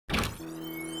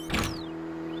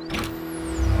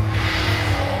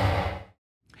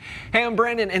Hey, I'm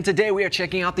Brandon, and today we are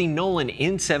checking out the Nolan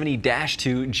N70-2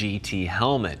 GT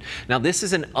helmet. Now, this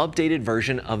is an updated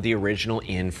version of the original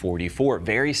N44.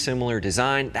 Very similar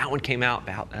design. That one came out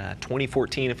about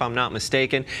 2014, if I'm not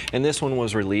mistaken, and this one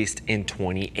was released in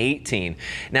 2018.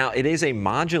 Now, it is a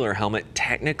modular helmet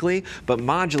technically, but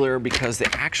modular because the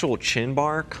actual chin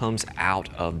bar comes out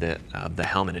of the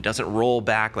helmet. It doesn't roll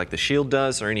back like the Shield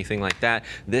does or anything like that.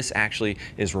 This actually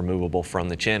is removable from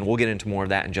the chin. We'll get into more of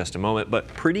that in just a moment, but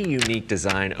pretty unique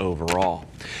design overall.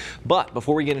 But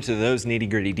before we get into those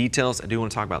nitty-gritty details, I do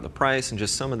want to talk about the price and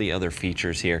just some of the other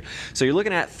features here. So you're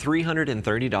looking at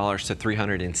 $330 to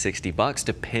 $360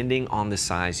 depending on the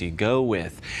size you go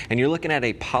with. And you're looking at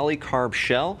a polycarb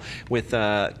shell with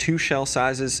 2 shell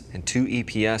sizes and 2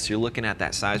 EPS. You're looking at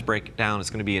that size breakdown.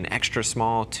 It's going to be an extra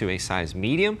small to a size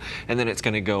medium, and then it's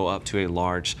going to go up to a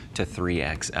large to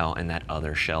 3XL in that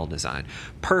other shell design.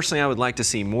 Personally, I would like to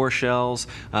see more shells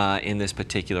in this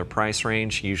particular price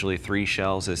range. Usually 3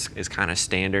 shells is kind of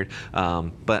standard,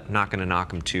 but not going to knock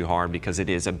them too hard because it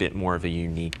is a bit more of a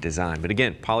unique design. But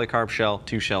again, polycarb shell,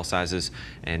 2 shell sizes,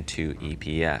 and 2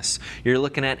 EPS. You're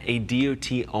looking at a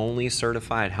DOT only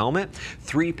certified helmet,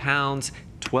 3 pounds,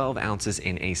 12 ounces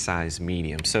in a size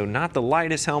medium. So not the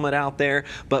lightest helmet out there,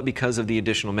 but because of the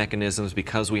additional mechanisms,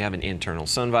 because we have an internal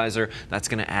sun visor, that's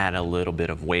going to add a little bit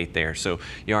of weight there. So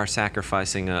you are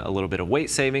sacrificing a little bit of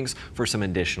weight savings for some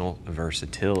additional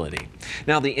versatility.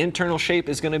 Now the internal shape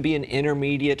is going to be an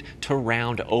intermediate to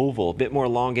round oval, a bit more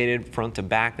elongated front to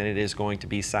back than it is going to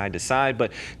be side to side,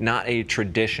 but not a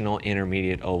traditional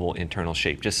intermediate oval internal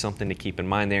shape. Just something to keep in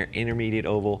mind there, intermediate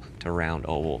oval to round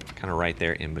oval, kind of right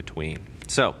there in between.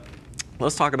 So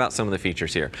let's talk about some of the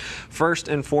features here. First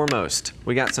and foremost,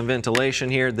 we got some ventilation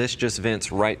here. This just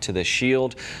vents right to the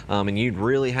shield, and you'd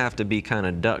really have to be kind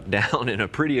of ducked down in a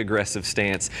pretty aggressive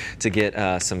stance to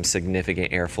get some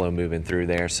significant airflow moving through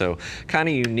there. So kind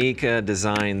of unique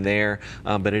design there,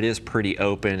 but it is pretty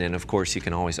open, and of course you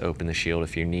can always open the shield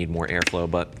if you need more airflow,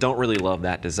 but don't really love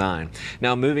that design.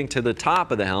 Now moving to the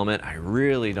top of the helmet, I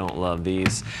really don't love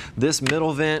these. This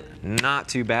middle vent, not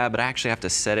too bad, but I actually have to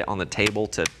set it on the table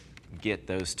to get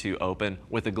those 2 open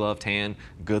with a gloved hand.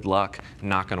 Good luck,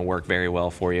 not going to work very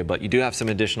well for you, but you do have some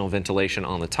additional ventilation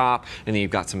on the top, and then you've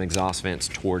got some exhaust vents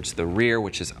towards the rear,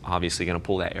 which is obviously going to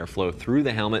pull that airflow through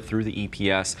the helmet, through the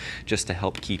EPS, just to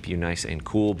help keep you nice and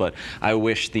cool. But I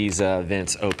wish these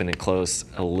vents open and close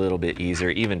a little bit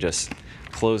easier. Even just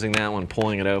closing that one,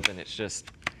 pulling it open, it just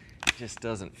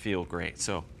doesn't feel great.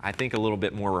 So I think a little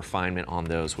bit more refinement on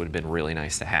those would have been really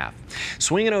nice to have.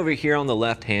 Swinging over here on the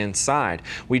left-hand side,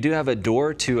 we do have a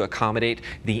door to accommodate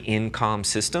the intercom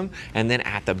system, and then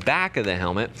at the back of the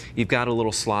helmet, you've got a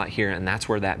little slot here, and that's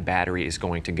where that battery is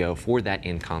going to go for that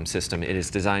intercom system. It is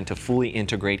designed to fully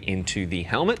integrate into the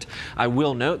helmet. I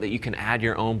will note that you can add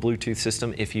your own Bluetooth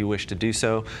system if you wish to do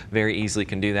so. Very easily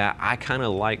can do that. I kind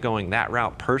of like going that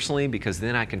route personally because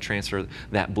then I can transfer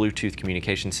that Bluetooth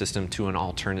communication system to an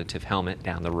alternative helmet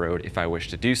down the road if I wish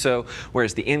to do so,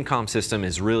 whereas the intercom system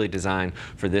is really designed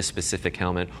for this specific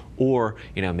helmet, or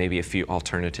maybe a few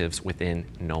alternatives within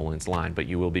Nolan's line, but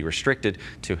you will be restricted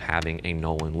to having a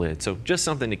Nolan lid. So just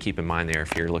something to keep in mind there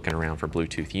if you're looking around for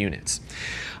Bluetooth units.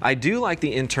 I do like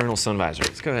the internal sun visor.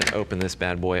 Let's go ahead and open this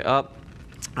bad boy up.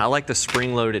 I like the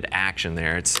spring-loaded action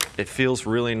there. It feels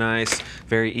really nice,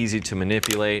 very easy to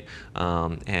manipulate,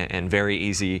 and very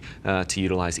easy to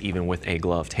utilize even with a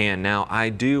gloved hand. Now, I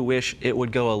do wish it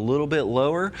would go a little bit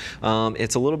lower.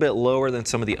 It's a little bit lower than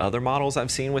some of the other models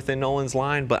I've seen within Nolan's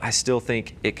line, but I still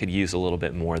think it could use a little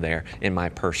bit more there, in my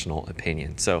personal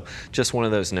opinion. So just one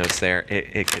of those notes there.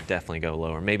 It could definitely go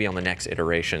lower. Maybe on the next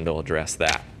iteration they'll address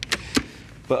that.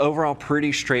 But overall,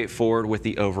 pretty straightforward with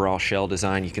the overall shell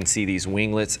design. You can see these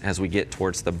winglets as we get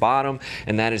towards the bottom,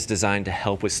 and that is designed to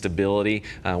help with stability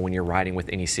when you're riding with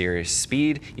any serious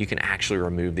speed. You can actually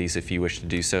remove these if you wish to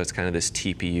do so. It's kind of this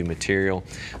TPU material.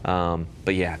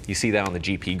 But yeah, you see that on the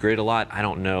GP grid a lot. I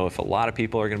don't know if a lot of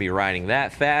people are going to be riding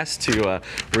that fast to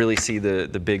really see the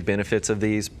big benefits of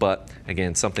these, but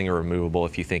again, something removable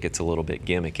if you think it's a little bit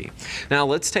gimmicky. Now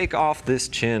let's take off this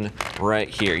chin right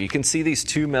here. You can see these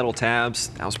 2 metal tabs.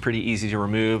 That was pretty easy to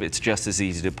remove. It's just as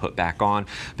easy to put back on.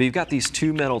 But you've got these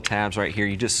 2 metal tabs right here.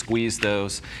 You just squeeze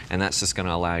those, and that's just going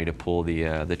to allow you to pull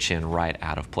the chin right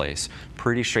out of place.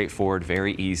 Pretty straightforward,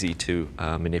 very easy to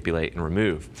manipulate and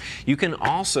remove. You can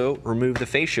also remove the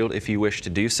face shield if you wish to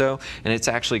do so, and it's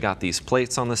actually got these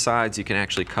plates on the sides. You can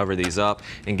actually cover these up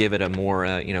and give it a more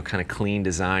kind of clean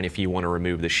design if you want to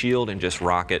remove the shield and just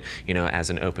rock it as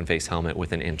an open face helmet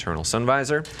with an internal sun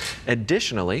visor.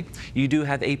 Additionally, you do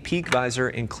have a peak visor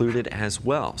included as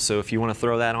well. So if you want to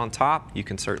throw that on top, you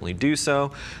can certainly do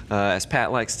so. As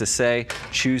Pat likes to say,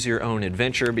 choose your own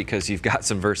adventure because you've got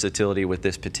some versatility with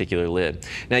this particular lid.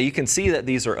 Now you can see that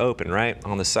these are open, right,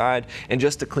 on the side. And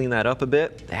just to clean that up a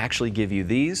bit, they actually give you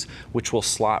these, which will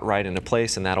slot right into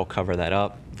place, and that'll cover that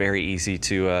up. Very easy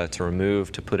to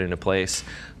remove, to put into place.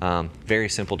 Very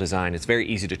simple design. It's very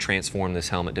easy to transform this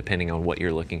helmet depending on what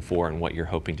you're looking for and what you're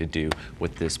hoping to do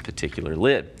with this particular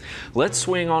lid. Let's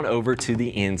swing on over to the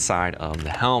inside of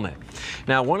the helmet.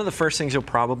 Now, one of the first things you'll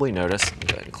probably notice,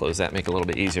 go ahead and close that, make it a little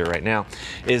bit easier right now,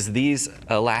 is these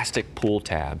elastic pull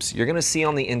tabs. You're gonna see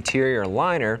on the interior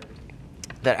liner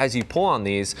that as you pull on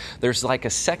these, there's like a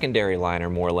secondary liner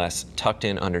more or less tucked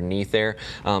in underneath there.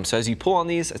 So as you pull on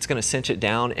these, it's gonna cinch it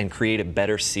down and create a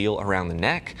better seal around the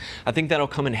neck. I think that'll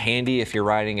come in handy if you're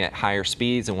riding at higher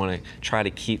speeds and wanna try to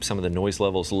keep some of the noise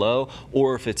levels low,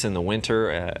 or if it's in the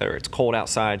winter or it's cold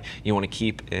outside, you wanna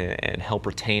keep and help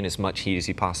retain as much heat as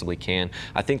you possibly can.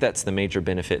 I think that's the major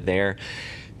benefit there.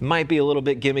 Might be a little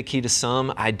bit gimmicky to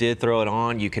some. I did throw it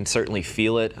on. You can certainly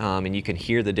feel it, and you can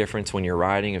hear the difference when you're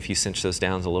riding if you cinch those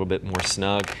down a little bit more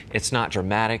snug. It's not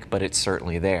dramatic, but it's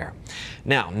certainly there.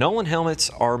 Now, Nolan helmets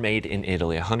are made in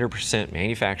Italy, 100%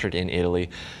 manufactured in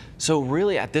Italy. So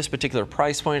really at this particular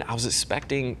price point, I was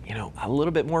expecting, you know, a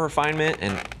little bit more refinement,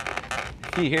 and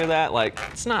if you hear that, like,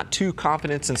 it's not too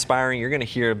confidence inspiring. You're gonna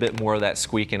hear a bit more of that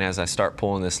squeaking as I start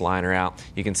pulling this liner out.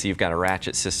 You can see you've got a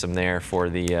ratchet system there for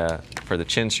the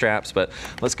chin straps, but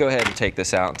let's go ahead and take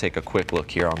this out and take a quick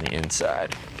look here on the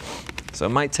inside. So it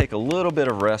might take a little bit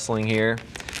of wrestling here,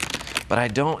 but I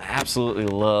don't absolutely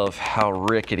love how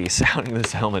rickety sounding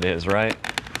this helmet is, right?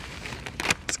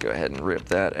 Let's go ahead and rip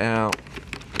that out,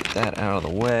 get that out of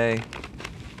the way.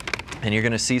 And you're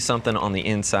gonna see something on the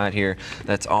inside here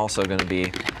that's also gonna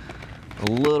be a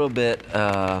little bit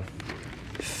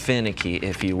finicky,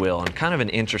 if you will, and kind of an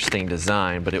interesting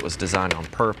design, but it was designed on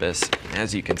purpose.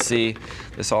 As you can see,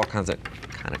 this all kind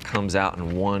of comes out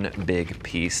in one big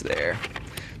piece there.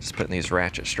 Just putting these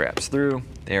ratchet straps through.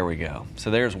 There we go. So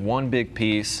there's one big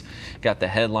piece. You've got the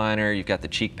headliner, you've got the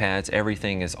cheek pads,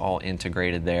 everything is all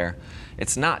integrated there.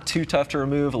 It's not too tough to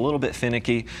remove, a little bit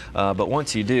finicky, but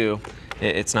once you do,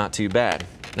 it's not too bad.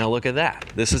 Now look at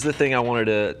that. This is the thing I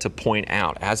wanted to point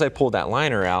out. As I pulled that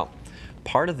liner out,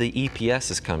 part of the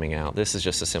EPS is coming out. This is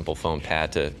just a simple foam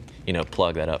pad to, you know,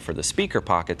 plug that up for the speaker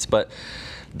pockets, but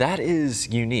that is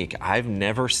unique. I've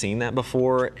never seen that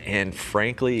before, and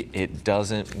frankly, it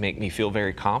doesn't make me feel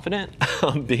very confident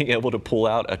being able to pull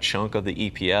out a chunk of the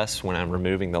EPS when I'm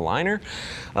removing the liner.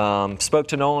 Spoke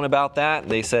to Nolan about that.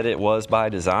 They said it was by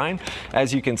design.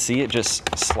 As you can see, it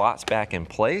just slots back in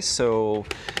place, so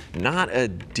not a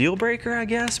deal breaker, I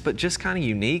guess, but just kind of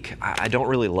unique. I don't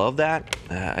really love that.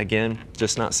 Again,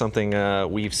 just not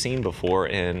something we've seen before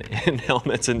in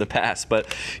helmets in the past,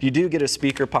 but you do get a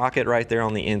speaker pocket right there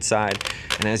on the inside,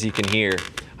 and as you can hear,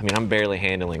 I mean, I'm barely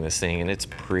handling this thing and it's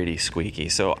pretty squeaky.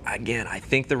 So again, I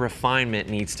think the refinement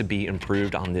needs to be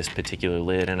improved on this particular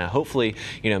lid, and hopefully,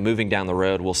 you know, moving down the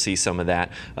road, we'll see some of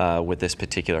that with this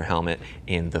particular helmet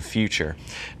in the future.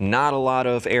 Not a lot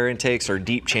of air intakes, or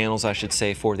deep channels, I should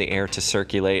say, for the air to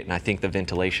circulate, and I think the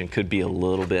ventilation could be a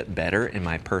little bit better in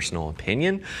my personal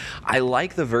opinion. I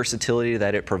like the versatility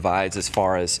that it provides as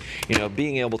far as, you know,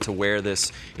 being able to wear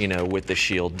this, you know, with the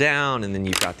shield down, and then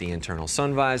you've got the internal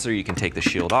sun visor. You can take the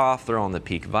shield off, throw on the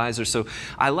peak visor. So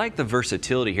I like the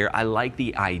versatility here. I like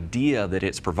the idea that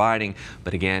it's providing,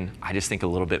 but again, I just think a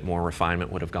little bit more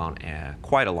refinement would have gone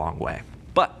quite a long way.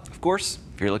 But of course,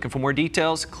 if you're looking for more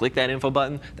details, click that info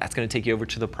button. That's going to take you over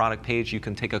to the product page. You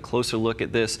can take a closer look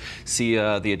at this, see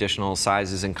the additional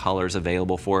sizes and colors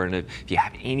available for it. And if you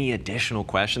have any additional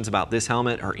questions about this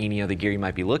helmet or any other gear you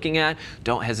might be looking at,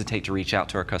 don't hesitate to reach out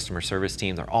to our customer service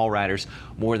team. They're all riders,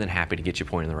 more than happy to get you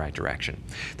pointed in the right direction.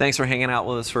 Thanks for hanging out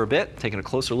with us for a bit, taking a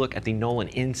closer look at the Nolan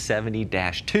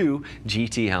N70-2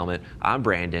 GT helmet. I'm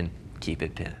Brandon. Keep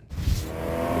it pinned.